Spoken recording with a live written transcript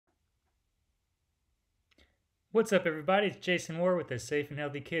What's up, everybody? It's Jason Moore with the Safe and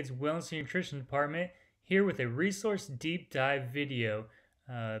Healthy Kids Wellness and Nutrition Department, here with a resource deep dive video.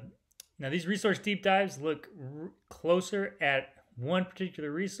 Now, these resource deep dives look closer at one particular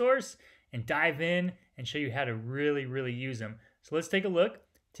resource and dive in and show you how to really use them. So let's take a look.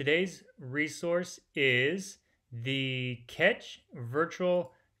 Today's resource is the C.A.T.C.H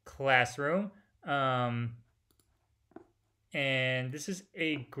Virtual Classroom. And this is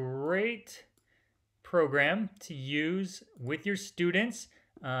a great program to use with your students,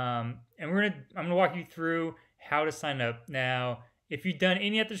 and I'm gonna walk you through how to sign up. Now, if you've done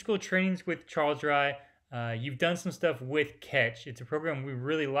any after school trainings with Charles Rye, you've done some stuff with C.A.T.C.H. It's a program we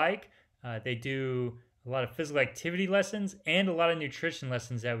really like. They do a lot of physical activity lessons and a lot of nutrition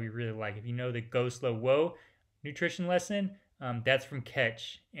lessons that we really like. If you know the Go Slow Whoa nutrition lesson, that's from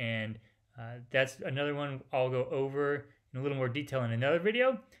C.A.T.C.H, and that's another one I'll go over in a little more detail in another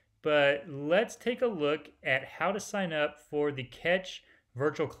video. But let's take a look at how to sign up for the C.A.T.C.H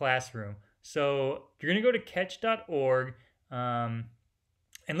Virtual Classroom. So you're going to go to C.A.T.C.H.org and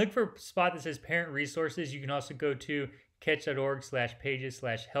look for a spot that says Parent Resources. You can also go to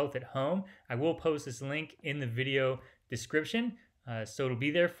C.A.T.C.H.org/pages/health at home. I will post this link in the video description, so it'll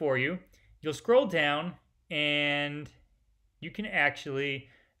be there for you. You'll scroll down and you can actually,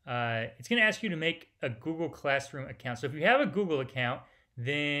 it's going to ask you to make a Google Classroom account. So if you have a Google account,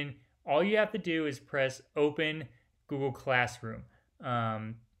 then all you have to do is press Open Google Classroom.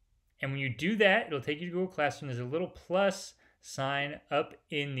 And when you do that, it'll take you to Google Classroom. There's a little plus sign up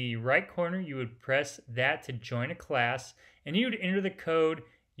in the right corner. You would press that to join a class, and you would enter the code.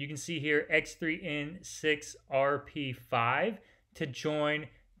 You can see here X3N6RP5 to join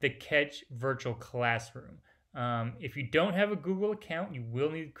the C.A.T.C.H Virtual Classroom. If you don't have a Google account, you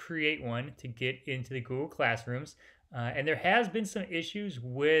will need to create one to get into the Google Classrooms. And there has been some issues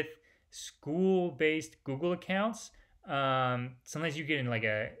with school-based Google accounts. Sometimes you get in like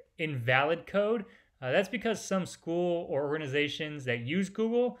a invalid code. That's because some school or organizations that use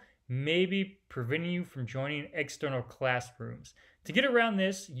Google may be preventing you from joining external classrooms. To get around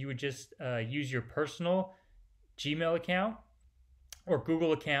this, you would just use your personal Gmail account or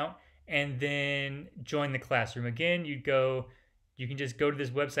Google account and then join the classroom. Again, you can just go to this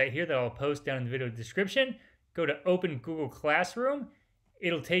website here that I'll post down in the video description. Go to Open Google Classroom.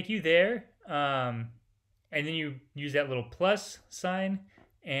 It'll take you there, and then you use that little plus sign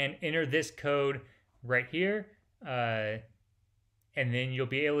and enter this code right here, and then you'll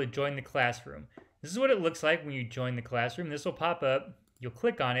be able to join the classroom. This is what it looks like when you join the classroom. This will pop up. You'll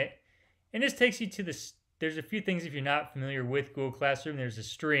click on it, and this takes you to this. There's a few things if you're not familiar with Google Classroom. There's a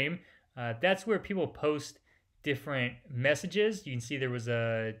stream. That's where people post different messages. You can see there was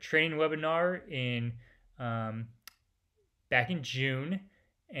a training webinar in back in June,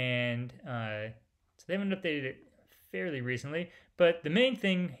 and so they haven't updated it fairly recently. But the main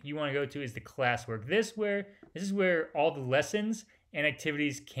thing you want to go to is the classwork. This is where all the lessons and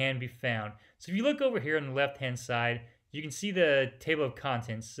activities can be found. So if you look over here on the left-hand side, you can see the table of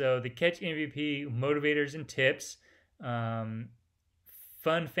contents. So the C.A.T.C.H MVP motivators and tips, fun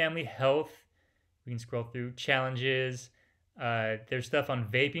family health. We can scroll through challenges. There's stuff on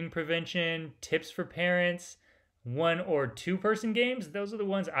vaping prevention, tips for parents, 1 or 2 person games. Those are the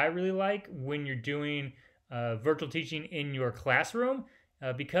ones I really like when you're doing virtual teaching in your classroom,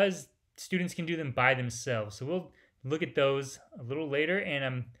 because students can do them by themselves. So we'll look at those a little later, and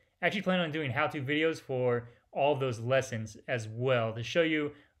I'm actually planning on doing how-to videos for all those lessons as well to show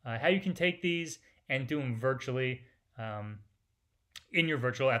you how you can take these and do them virtually in your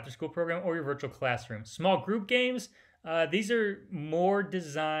virtual after-school program or your virtual classroom. Small group games. These are more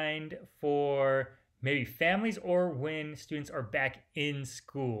designed for maybe families or when students are back in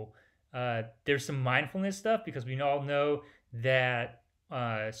school. There's some mindfulness stuff because we all know that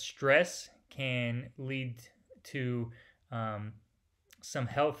stress can lead to some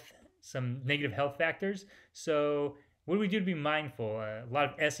negative health factors. So what do we do to be mindful? A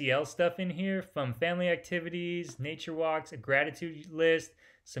lot of SEL stuff in here, from family activities, nature walks, a gratitude list,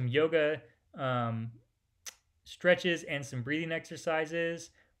 some yoga stretches, and some breathing exercises.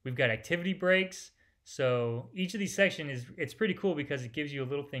 We've got activity breaks. So each of these sections it's pretty cool because it gives you a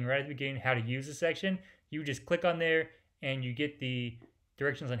little thing right at the beginning how to use the section. You just click on there and you get the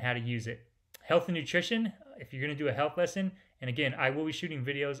directions on how to use it. Health and nutrition, if you're going to do a health lesson, and again, I will be shooting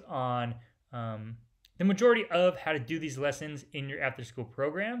videos on the majority of how to do these lessons in your after school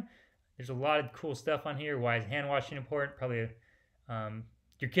program. There's a lot of cool stuff on here. Why is hand washing important? Probably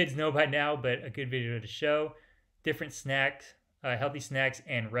your kids know by now, but a good video to show. Different snacks, healthy snacks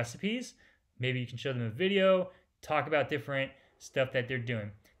and recipes. Maybe you can show them a video, talk about different stuff that they're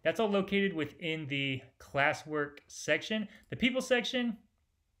doing. That's all located within the classwork section. The people section,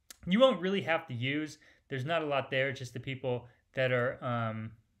 you won't really have to use. There's not a lot there, just the people that are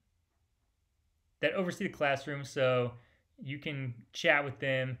that oversee the classroom, so you can chat with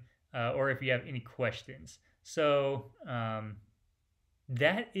them or if you have any questions. So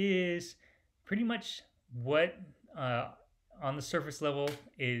that is pretty much what on the surface level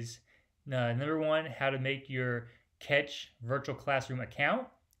is number one, how to make your C.A.T.C.H virtual classroom account.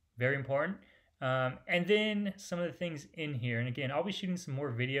 Very important. And then some of the things in here. And again, I'll be shooting some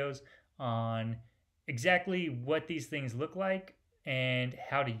more videos on exactly what these things look like and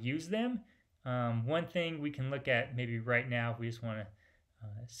how to use them. One thing we can look at maybe right now if we just want to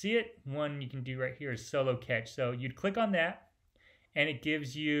see it, one you can do right here is solo C.A.T.C.H. So you'd click on that and it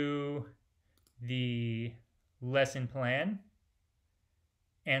gives you the lesson plan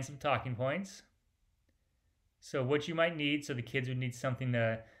and some talking points. So what you might need, so the kids would need something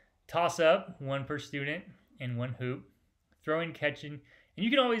to toss up, one per student and one hoop, throwing, catching, and you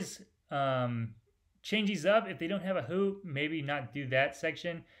can always change these up. If they don't have a hoop, maybe not do that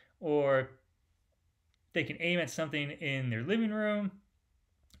section, or they can aim at something in their living room,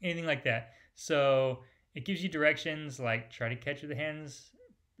 anything like that. So it gives you directions like try to catch with the hands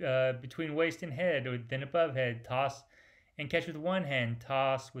between waist and head, or then above head, toss and catch with one hand,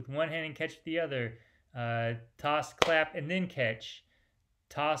 toss with one hand and catch with the other, toss, clap, and then catch,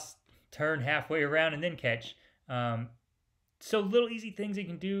 toss, turn halfway around and then catch. So little easy things they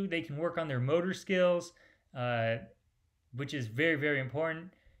can do. They can work on their motor skills, which is very, very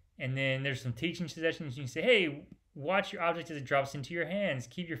important. And then there's some teaching sessions. You can say, hey, watch your object as it drops into your hands.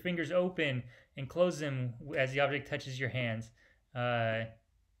 Keep your fingers open and close them as the object touches your hands.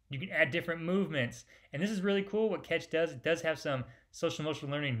 You can add different movements. And this is really cool what C.A.T.C.H does. It does have some social emotional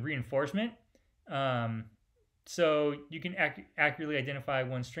learning reinforcement. So you can accurately identify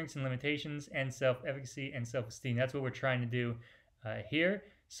one's strengths and limitations and self-efficacy and self-esteem. That's what we're trying to do here.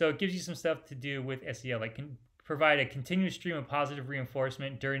 So it gives you some stuff to do with SEL, like can provide a continuous stream of positive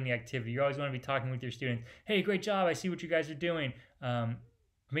reinforcement during the activity. You always want to be talking with your students. Hey, great job. I see what you guys are doing.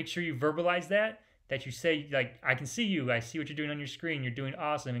 Make sure you verbalize that you say, like, I can see you. I see what you're doing on your screen. You're doing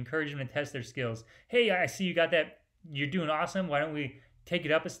awesome. Encourage them to test their skills. Hey, I see you got that. You're doing awesome. Why don't we take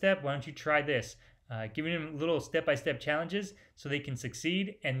it up a step? Why don't you try this? Giving them little step-by-step challenges so they can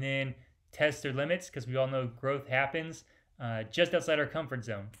succeed and then test their limits, because we all know growth happens just outside our comfort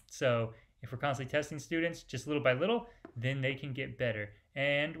zone. So if we're constantly testing students just little by little, then they can get better.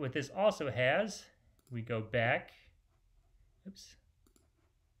 And what this also has, we go back. Oops.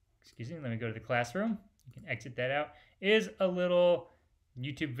 Excuse me. Let me go to the classroom. You can exit that out. Is a little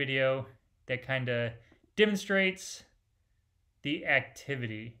YouTube video that kind of demonstrates the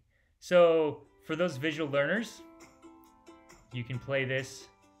activity. So for those visual learners, you can play this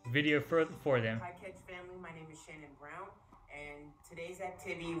video for them. Hi C.A.T.C.H family, my name is Shannon Brown, and today's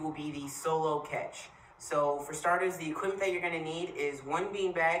activity will be the solo C.A.T.C.H. So for starters, the equipment that you're going to need is one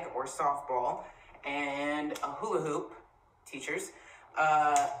beanbag or softball and a hula hoop, teachers.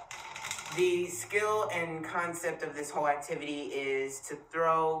 The skill and concept of this whole activity is to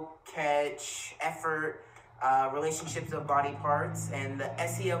throw, catch, effort, relationships of body parts, and the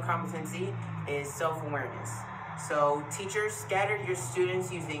SEL competency is self-awareness. So teachers, scatter your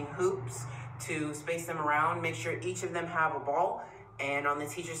students using hoops to space them around. Make sure each of them have a ball, and on the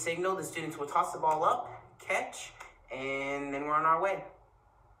teacher signal, the students will toss the ball up, catch, and then we're on our way.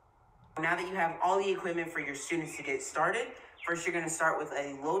 Now that you have all the equipment for your students to get started, first you're going to start with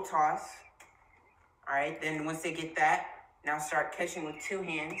a low toss. All right, then once they get that, now start catching with two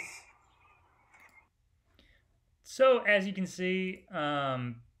hands. So as you can see,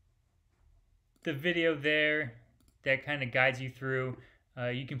 the video there that kind of guides you through,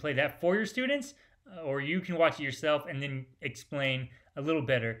 you can play that for your students, or you can watch it yourself and then explain a little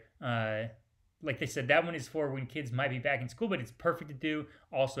better. Like they said, that one is for when kids might be back in school, but it's perfect to do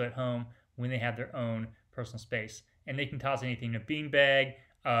also at home when they have their own personal space. And they can toss anything. A beanbag,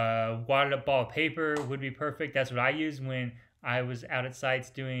 wadded up ball of paper would be perfect. That's what I used when I was out at sites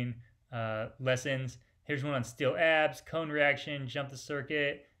doing lessons. Here's one on still abs, cone reaction, jump the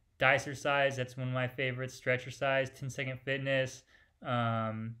circuit, dicer size. That's one of my favorites. Stretcher size, 10-second fitness.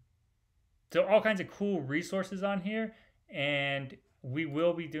 So all kinds of cool resources on here. And we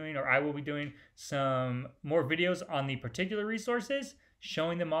will be doing, or I will be doing, some more videos on the particular resources,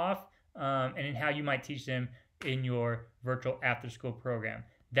 showing them off, and in how you might teach them in your virtual after-school program.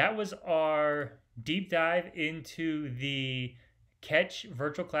 That was our deep dive into the C.A.T.C.H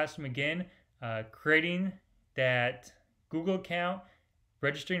virtual classroom again. Creating that Google account,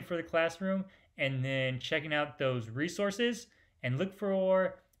 registering for the classroom, and then checking out those resources. And look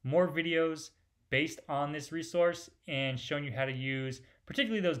for more videos based on this resource and showing you how to use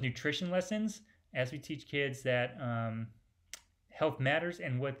particularly those nutrition lessons as we teach kids that health matters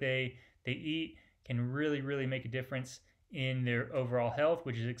and what they eat can really make a difference in their overall health,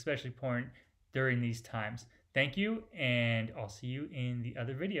 which is especially important during these times. Thank you, and I'll see you in the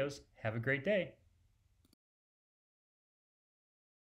other videos. Have a great day.